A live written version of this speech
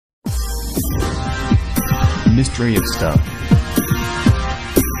mystery of stuff.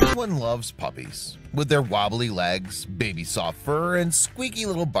 Everyone loves puppies. With their wobbly legs, baby soft fur, and squeaky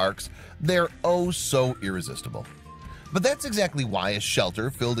little barks, they're oh so irresistible. But that's exactly why a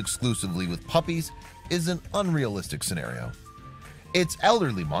shelter filled exclusively with puppies is an unrealistic scenario. It's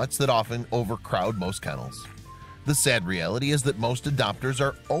elderly mutts that often overcrowd most kennels. The sad reality is that most adopters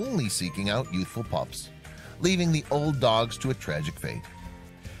are only seeking out youthful pups, leaving the old dogs to a tragic fate.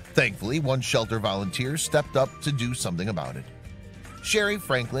 Thankfully, one shelter volunteer stepped up to do something about it. Sherry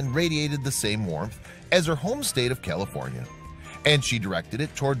Franklin radiated the same warmth as her home state of California, and she directed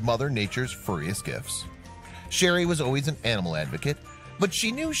it toward Mother Nature's furriest gifts. Sherry was always an animal advocate, but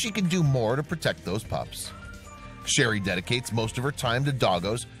she knew she could do more to protect those pups. Sherry dedicates most of her time to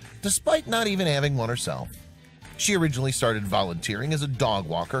doggos, despite not even having one herself. She originally started volunteering as a dog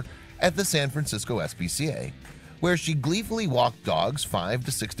walker at the San Francisco SPCA, where she gleefully walked dogs 5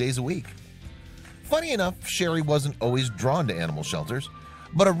 to 6 days a week. Funny enough, Sherry wasn't always drawn to animal shelters,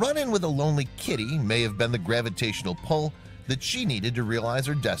 but a run-in with a lonely kitty may have been the gravitational pull that she needed to realize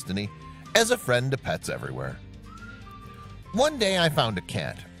her destiny as a friend to pets everywhere. One day I found a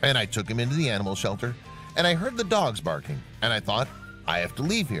cat, and I took him into the animal shelter, and I heard the dogs barking, and I thought, I have to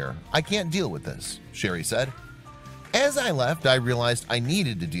leave here. I can't deal with this, Sherry said. As I left, I realized I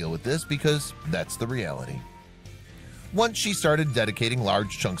needed to deal with this because that's the reality. Once she started dedicating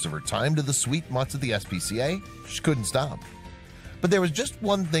large chunks of her time to the sweet mutts at the SPCA, she couldn't stop. But there was just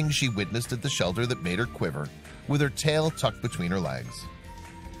one thing she witnessed at the shelter that made her quiver, with her tail tucked between her legs.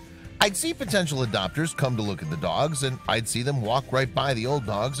 I'd see potential adopters come to look at the dogs, and I'd see them walk right by the old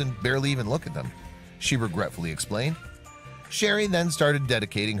dogs and barely even look at them, she regretfully explained. Sherry then started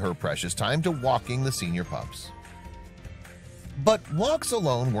dedicating her precious time to walking the senior pups. But walks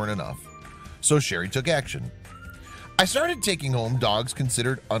alone weren't enough, so Sherry took action. I started taking home dogs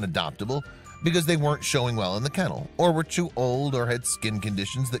considered unadoptable because they weren't showing well in the kennel, or were too old, or had skin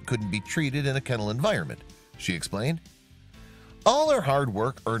conditions that couldn't be treated in a kennel environment, she explained. All her hard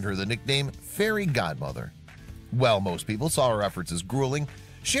work earned her the nickname Fairy Godmother. While most people saw her efforts as grueling,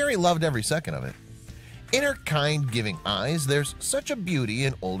 Sherry loved every second of it. In her kind, giving eyes, there's such a beauty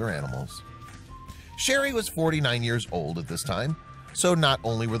in older animals. Sherry was 49 years old at this time, so not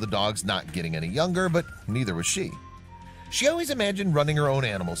only were the dogs not getting any younger, but neither was she. She always imagined running her own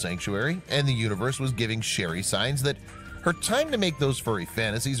animal sanctuary, and the universe was giving Sherry signs that her time to make those furry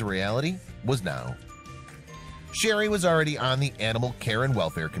fantasies a reality was now. Sherry was already on the Animal Care and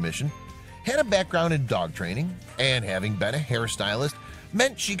Welfare Commission, had a background in dog training, and having been a hairstylist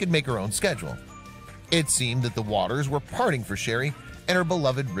meant she could make her own schedule. It seemed that the waters were parting for Sherry and her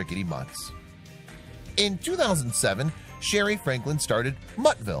beloved rickety mutts. In 2007, Sherry Franklin started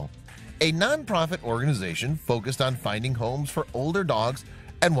Muttville, a nonprofit organization focused on finding homes for older dogs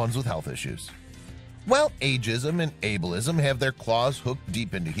and ones with health issues. While ageism and ableism have their claws hooked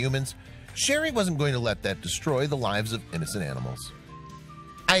deep into humans, Sherry wasn't going to let that destroy the lives of innocent animals.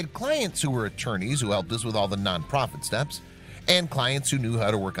 I had clients who were attorneys who helped us with all the nonprofit steps, and clients who knew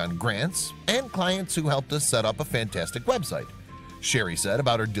how to work on grants, and clients who helped us set up a fantastic website, Sherry said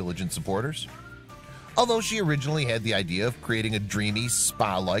about her diligent supporters. Although she originally had the idea of creating a dreamy,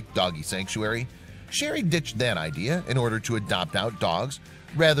 spa-like doggy sanctuary, Sherry ditched that idea in order to adopt out dogs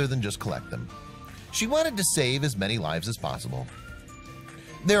rather than just collect them. She wanted to save as many lives as possible.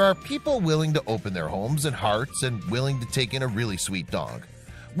 There are people willing to open their homes and hearts and willing to take in a really sweet dog,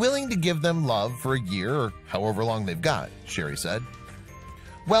 willing to give them love for a year or however long they've got, Sherry said.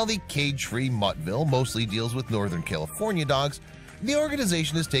 While the cage-free Muttville mostly deals with Northern California dogs, the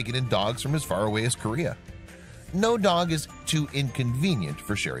organization has taken in dogs from as far away as Korea. No dog is too inconvenient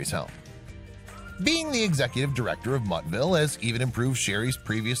for Sherry's help. Being the executive director of Muttville has even improved Sherry's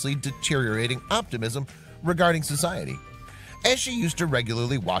previously deteriorating optimism regarding society, as she used to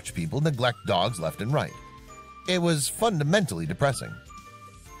regularly watch people neglect dogs left and right. It was fundamentally depressing.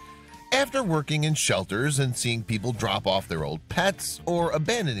 After working in shelters and seeing people drop off their old pets or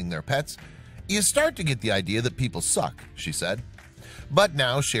abandoning their pets, you start to get the idea that people suck, she said. But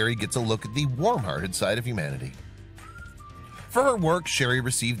now Sherry gets a look at the warm-hearted side of humanity. For her work, Sherry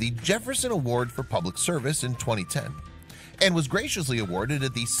received the Jefferson Award for Public Service in 2010 and was graciously awarded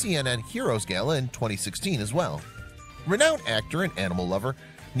at the CNN Heroes Gala in 2016 as well. Renowned actor and animal lover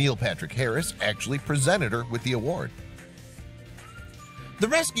Neil Patrick Harris actually presented her with the award. The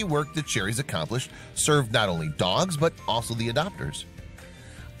rescue work that Sherry's accomplished served not only dogs but also the adopters.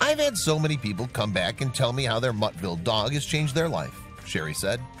 I've had so many people come back and tell me how their Muttville dog has changed their life, Sherry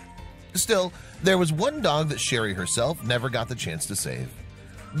said. Still, there was one dog that Sherry herself never got the chance to save,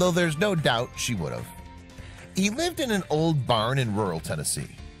 though there's no doubt she would have. He lived in an old barn in rural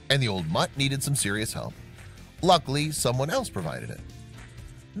Tennessee, and the old mutt needed some serious help. Luckily, someone else provided it.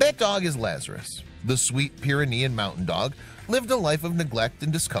 That dog is Lazarus. The sweet Pyrenean mountain dog lived a life of neglect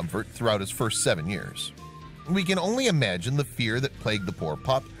and discomfort throughout his first 7 years. We can only imagine the fear that plagued the poor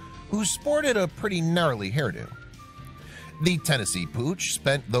pup, who sported a pretty gnarly hairdo. The Tennessee pooch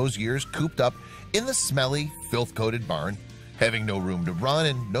spent those years cooped up in the smelly, filth-coated barn, having no room to run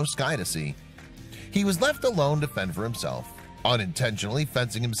and no sky to see. He was left alone to fend for himself, unintentionally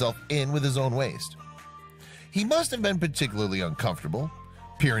fencing himself in with his own waste. He must have been particularly uncomfortable.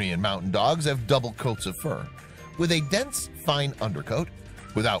 Pyrenean mountain dogs have double coats of fur. With a dense, fine undercoat,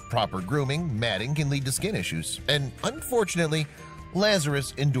 without proper grooming, matting can lead to skin issues, and unfortunately,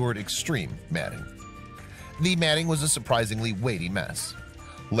 Lazarus endured extreme matting. The matting was a surprisingly weighty mess.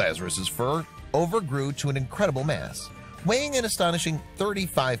 Lazarus's fur overgrew to an incredible mass, weighing an astonishing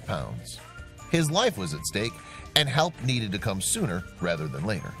 35 pounds. His life was at stake, and help needed to come sooner rather than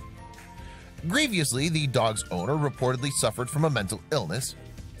later. Grievously, the dog's owner reportedly suffered from a mental illness,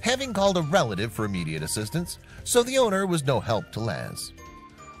 having called a relative for immediate assistance, so the owner was no help to Laz.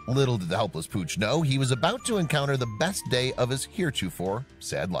 Little did the helpless pooch know he was about to encounter the best day of his heretofore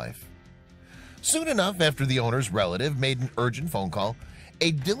sad life. Soon enough after the owner's relative made an urgent phone call,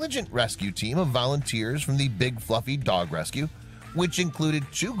 a diligent rescue team of volunteers from the Big Fluffy Dog Rescue, which included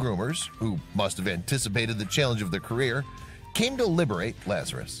 2 groomers who must have anticipated the challenge of their career, came to liberate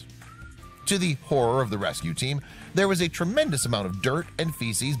Lazarus. To the horror of the rescue team, there was a tremendous amount of dirt and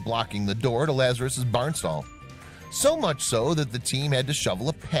feces blocking the door to Lazarus's barn stall. So much so that the team had to shovel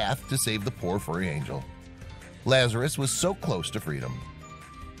a path to save the poor furry angel. Lazarus was so close to freedom.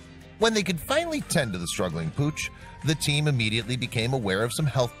 When they could finally tend to the struggling pooch, the team immediately became aware of some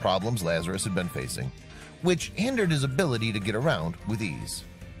health problems Lazarus had been facing, which hindered his ability to get around with ease.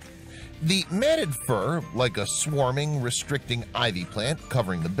 The matted fur, like a swarming, restricting ivy plant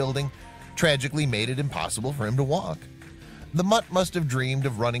covering the building, tragically made it impossible for him to walk. The mutt must have dreamed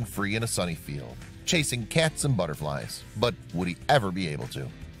of running free in a sunny field, chasing cats and butterflies, but would he ever be able to?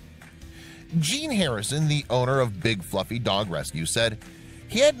 Gene Harrison, the owner of Big Fluffy Dog Rescue, said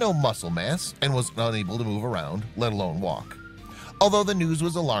he had no muscle mass and was unable to move around, let alone walk. Although the news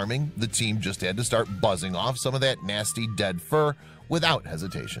was alarming, the team just had to start buzzing off some of that nasty dead fur without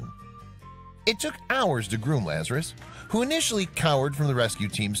hesitation. It took hours to groom Lazarus, who initially cowered from the rescue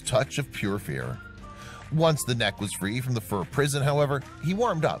team's touch of pure fear. Once the neck was free from the fur prison, however, he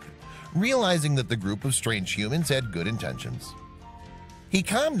warmed up, realizing that the group of strange humans had good intentions. He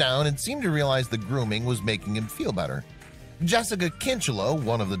calmed down and seemed to realize the grooming was making him feel better. Jessica Kinchelow,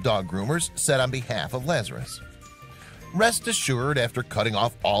 one of the dog groomers, said on behalf of Lazarus, "Rest assured, after cutting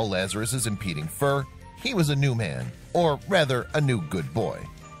off all Lazarus's impeding fur, he was a new man, or rather a new good boy.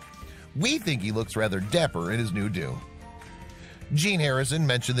 We think he looks rather dapper in his new do." Gene Harrison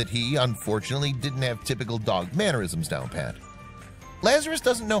mentioned that he, unfortunately, didn't have typical dog mannerisms down pat. "Lazarus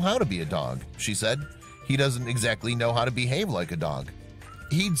doesn't know how to be a dog," she said. "He doesn't exactly know how to behave like a dog.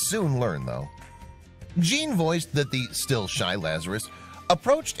 He'd soon learn, though." Gene voiced that the still shy Lazarus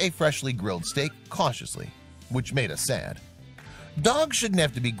approached a freshly grilled steak cautiously, which made us sad. "Dogs shouldn't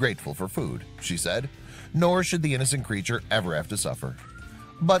have to be grateful for food," she said, "nor should the innocent creature ever have to suffer."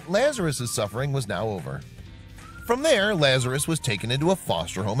 But Lazarus's suffering was now over. From there, Lazarus was taken into a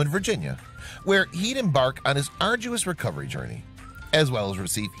foster home in Virginia, where he'd embark on his arduous recovery journey, as well as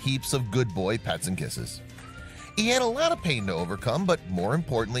receive heaps of good boy pets and kisses. He had a lot of pain to overcome, but more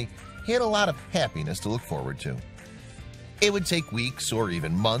importantly, he had a lot of happiness to look forward to. It would take weeks or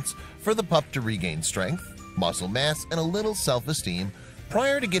even months for the pup to regain strength, muscle mass, and a little self-esteem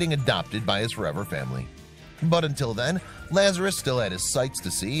prior to getting adopted by his forever family. But until then, Lazarus still had his sights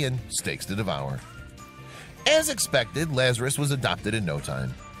to see and steaks to devour. As expected, Lazarus was adopted in no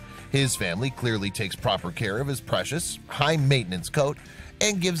time. His family clearly takes proper care of his precious, high-maintenance coat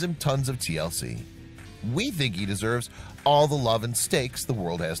and gives him tons of TLC. We think he deserves all the love and steaks the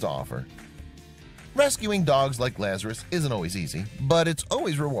world has to offer. Rescuing dogs like Lazarus isn't always easy, but it's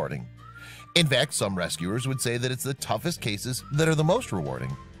always rewarding. In fact, some rescuers would say that it's the toughest cases that are the most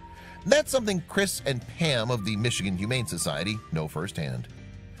rewarding. That's something Chris and Pam of the Michigan Humane Society know firsthand.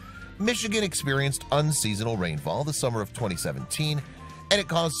 Michigan experienced unseasonal rainfall the summer of 2017, and it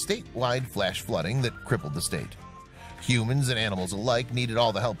caused statewide flash flooding that crippled the state. Humans and animals alike needed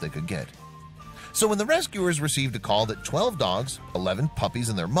all the help they could get. So when the rescuers received a call that 12 dogs, 11 puppies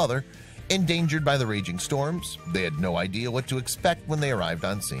and their mother, endangered by the raging storms, they had no idea what to expect when they arrived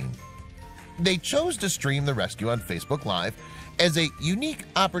on scene. They chose to stream the rescue on Facebook Live as a unique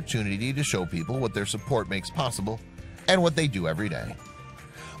opportunity to show people what their support makes possible and what they do every day.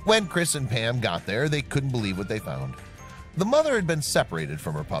 When Chris and Pam got there, they couldn't believe what they found. The mother had been separated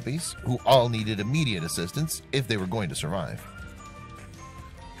from her puppies, who all needed immediate assistance if they were going to survive.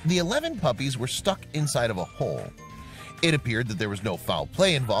 The 11 puppies were stuck inside of a hole. It appeared that there was no foul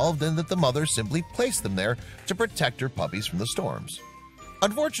play involved and that the mother simply placed them there to protect her puppies from the storms.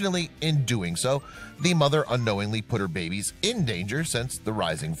 Unfortunately, in doing so, the mother unknowingly put her babies in danger since the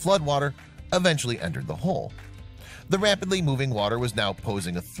rising floodwater eventually entered the hole. The rapidly moving water was now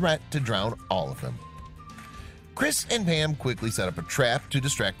posing a threat to drown all of them. Chris and Pam quickly set up a trap to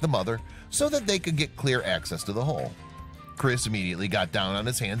distract the mother so that they could get clear access to the hole. Chris immediately got down on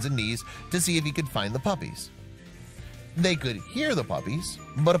his hands and knees to see if he could find the puppies. They could hear the puppies,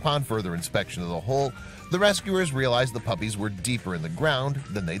 but upon further inspection of the hole, the rescuers realized the puppies were deeper in the ground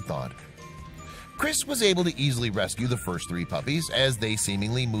than they'd thought. Chris was able to easily rescue the first 3 puppies as they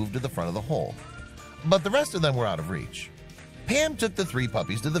seemingly moved to the front of the hole, but the rest of them were out of reach. Pam took the 3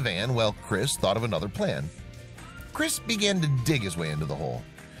 puppies to the van while Chris thought of another plan. Chris began to dig his way into the hole.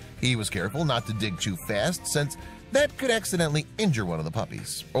 He was careful not to dig too fast since that could accidentally injure one of the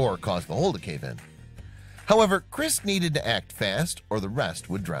puppies or cause the hole to cave in. However, Chris needed to act fast or the rest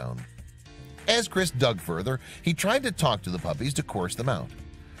would drown. As Chris dug further, he tried to talk to the puppies to coerce them out.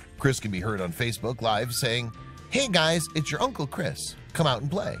 Chris can be heard on Facebook Live saying, "Hey guys, it's your Uncle Chris. Come out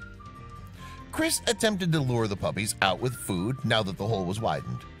and play." Chris attempted to lure the puppies out with food now that the hole was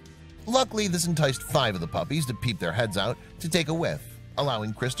widened. Luckily, this enticed 5 of the puppies to peep their heads out to take a whiff,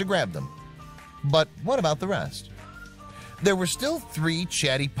 allowing Chris to grab them. But what about the rest? There were still 3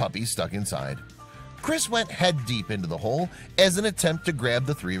 chatty puppies stuck inside. Chris went head deep into the hole as an attempt to grab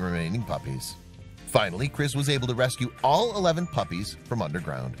the 3 remaining puppies. Finally, Chris was able to rescue all 11 puppies from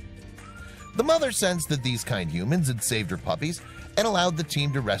underground. The mother sensed that these kind humans had saved her puppies and allowed the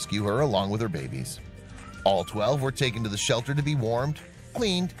team to rescue her along with her babies. All 12 were taken to the shelter to be warmed,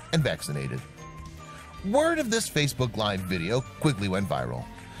 cleaned, and vaccinated. Word of this Facebook Live video quickly went viral.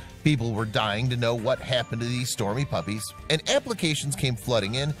 People were dying to know what happened to these stormy puppies, and applications came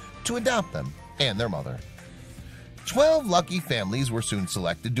flooding in to adopt them and their mother. 12 lucky families were soon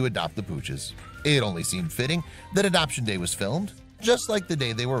selected to adopt the pooches. It only seemed fitting that Adoption Day was filmed, just like the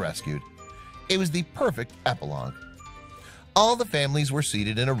day they were rescued. It was the perfect epilogue. All the families were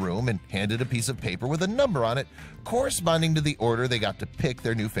seated in a room and handed a piece of paper with a number on it corresponding to the order they got to pick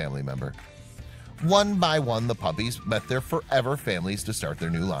their new family member. One by one, the puppies met their forever families to start their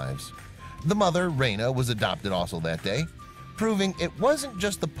new lives. The mother, Raina, was adopted also that day, proving it wasn't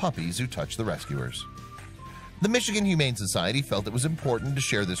just the puppies who touched the rescuers. The Michigan Humane Society felt it was important to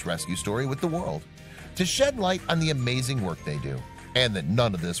share this rescue story with the world, to shed light on the amazing work they do, and that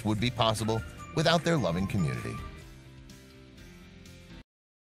none of this would be possible without their loving community.